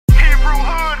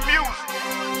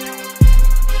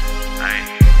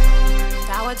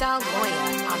Dog Lawyer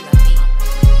on the beat.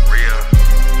 Real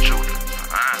Judah.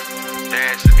 They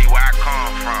asking me where I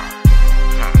come from.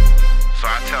 So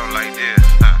I tell them like this.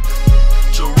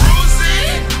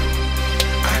 Jerusalem.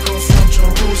 I come from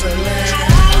Jerusalem.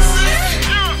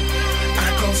 I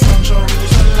come from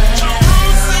Jerusalem.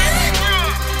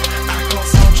 I come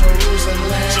from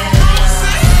Jerusalem.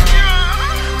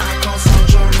 I come from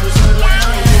Jerusalem.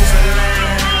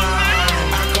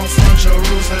 I come from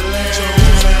Jerusalem. I come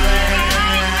from Jerusalem.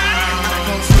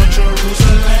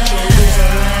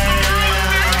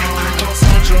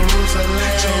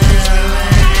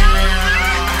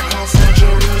 I come from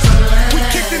Jerusalem. We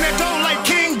kicked in that door like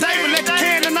King David, let the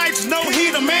Canaanites know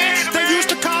he the man. They used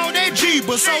to call that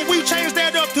Jeebah, so we changed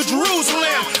that up to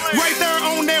Jerusalem. Right there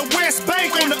on that West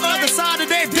Bank, on the other side of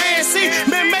that Dead Sea.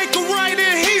 Man, make a right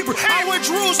in Hebrew. I went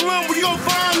Jerusalem, where you gon'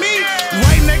 find me?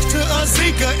 Right next to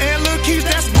Azeka and Lil Keys,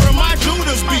 that's where my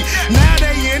Judahs be. Now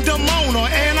they in Demona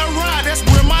and Arad, that's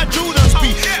where my Judahs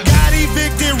be. Got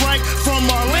evicted right from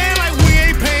our land like we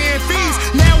ain't paying fees.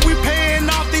 Now we paying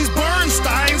off these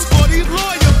Bernsteins for these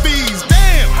lawyer fees.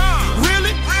 Damn,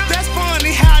 really? That's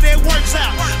funny how that works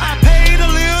out. I paid a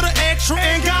little extra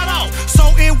and got off,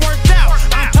 so it worked out.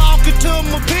 I'm talking to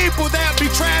my people that be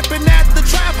trapping at the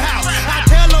trap house. I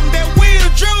tell them that we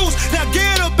the Jews, now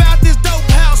get about this dope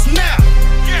house now.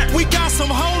 We got some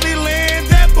holy land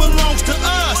that belongs to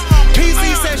us.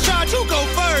 PZ said, SHOD, you go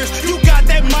first. You got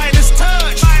that Midas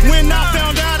touch. When I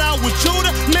found out I was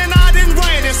Judah, man, I didn't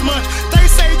write as much. They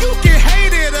say you get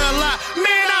hated a lot.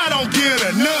 Man, I don't get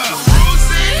enough.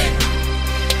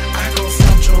 I come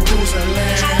from Jerusalem.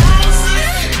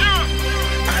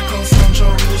 I come from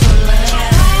Jerusalem.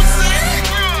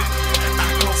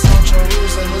 I come from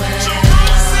Jerusalem. I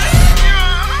come from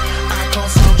Jerusalem. I come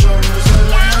from Jerusalem.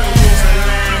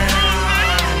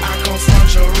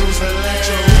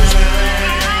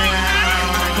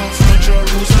 I come from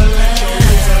Jerusalem.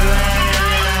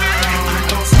 I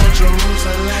come from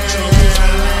Jerusalem.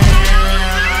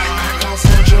 I come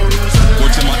from Jerusalem.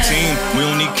 Word to my team, we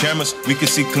don't need cameras, we can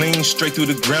see clean, straight through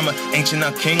the grammar. Ancient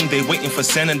our king, they waiting for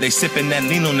Santa, they sipping that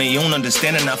lean on their own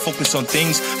understanding. I focus on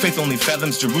things, faith only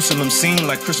fathoms. Jerusalem seen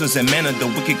like Christmas and manna, the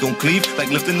wicked gon' cleave like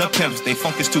lifting up pimps. They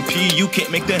funk is too P, you can't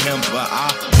make the him. But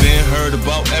I been heard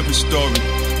about every story,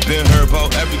 been heard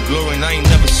about every glory, and I ain't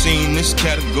never seen this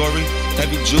category.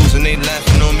 Heavy Jews and they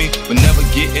laughing on me, but never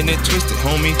getting it twisted,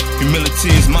 homie. Humility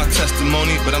is my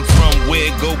testimony, but I'm from where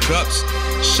gold cups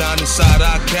shine inside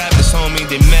our cabinets, homie.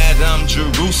 They mad I'm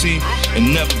Jerusi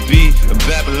and never be a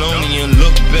Babylonian.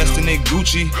 Look best in their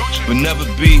Gucci, but never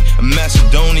be a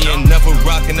Macedonian. Never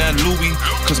rocking that Louis,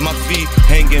 cause my feet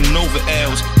hanging over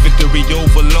L's. Victory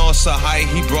over loss, a high,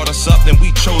 he brought us up, then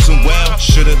we chosen well.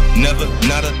 Shoulda, never,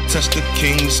 nada, touch the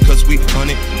kings, cause we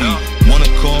hunted, we one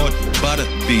accord, by the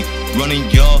beat. Running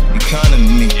y'all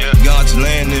economy, God's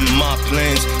land in my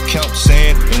plans. Count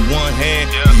sand in one hand,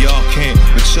 y'all can't,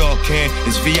 but y'all can.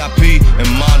 It's VIP in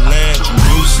my land,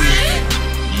 Jerusalem.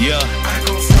 Yeah. I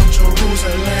come from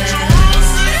Jerusalem.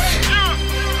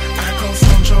 I come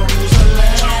from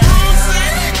Jerusalem.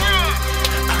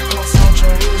 I come from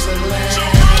Jerusalem.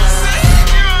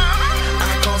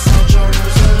 I come from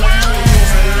Jerusalem. I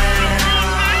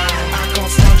come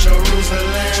from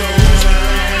Jerusalem.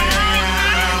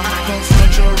 I come from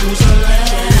Jerusalem.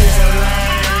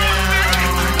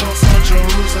 I come from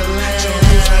Jerusalem.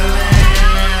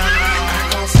 I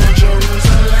come from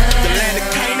Jerusalem. The land of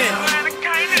Canaan.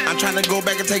 I'm trying to go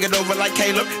back and take it over like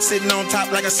Caleb. Sitting on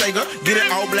top like a Sega. Get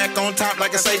it all black on top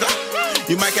like a Sega.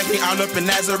 You might catch me all up in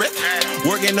Nazareth,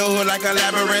 working the hood like a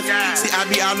labyrinth. See, I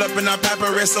be all up in a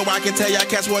papyrus, so I can tell y'all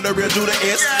cats what a real Judah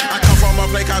is. I come from a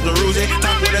place called Jerusalem,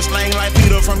 talk with a slang like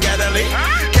Peter from Galilee.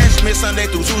 Catch me Sunday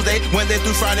through Tuesday, Wednesday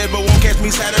through Friday, but won't catch me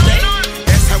Saturday.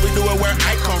 That's how we do it where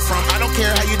I come from. I don't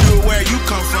care how you do it where you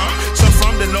come from. Some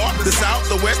from the north, the south,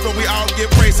 the west, but we all give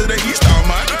praise to the east, all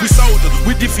mine. We soldiers,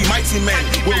 we defeat mighty men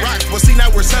with rocks, but see now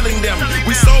we're selling them.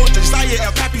 We soldiers, Saya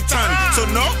El Capitan. So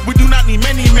no, we do not need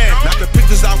many men. Not the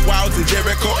pictures off wilds in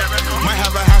Jericho. Might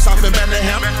have a house off in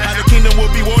Bethlehem. How the kingdom will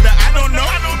be water, I don't know.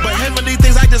 But heavenly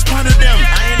things, I just ponder them.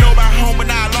 I ain't know about home, but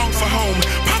now I long for home.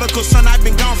 Prodigal son, I've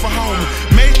been gone for home.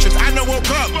 Matrix, I know woke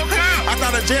up. I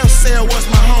thought a jail cell was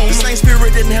my home. The same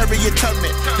spirit in Harriet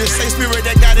Tubman. The same spirit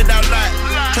that got it out loud.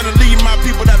 Trying to lead my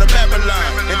people out of Babylon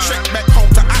and trek back home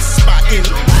to our spot in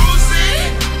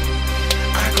Jerusalem.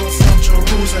 I come from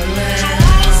Jerusalem.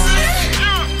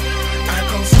 I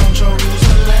come from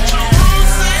Jerusalem.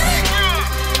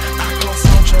 I come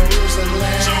from Jerusalem.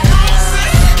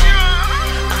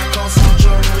 I come from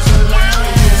Jerusalem.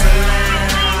 Jerusalem.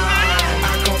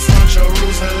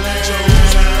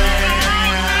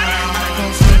 I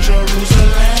come from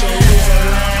Jerusalem.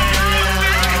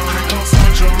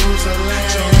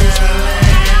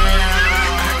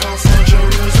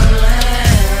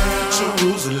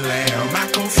 Jerusalem. I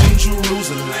come from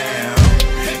Jerusalem.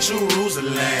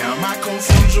 Jerusalem. I come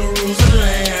from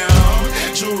Jerusalem.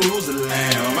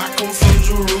 Jerusalem. I come from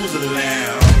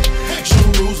Jerusalem.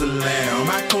 Jerusalem.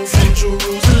 I come from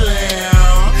Jerusalem.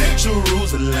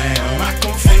 Jerusalem. I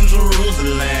come from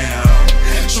Jerusalem.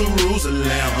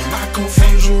 Jerusalem. I come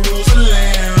from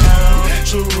Jerusalem.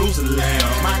 Jerusalem.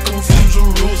 I come from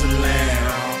Jerusalem.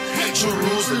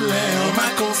 Jerusalem.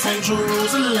 I come from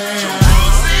Jerusalem.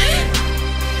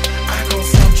 I come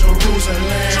from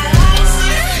Jerusalem.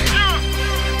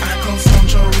 I come from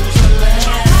Jerusalem.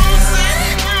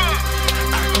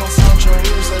 I come from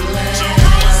Jerusalem.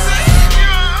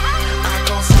 I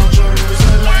come from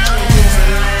Jerusalem.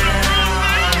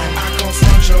 I come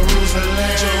from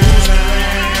Jerusalem.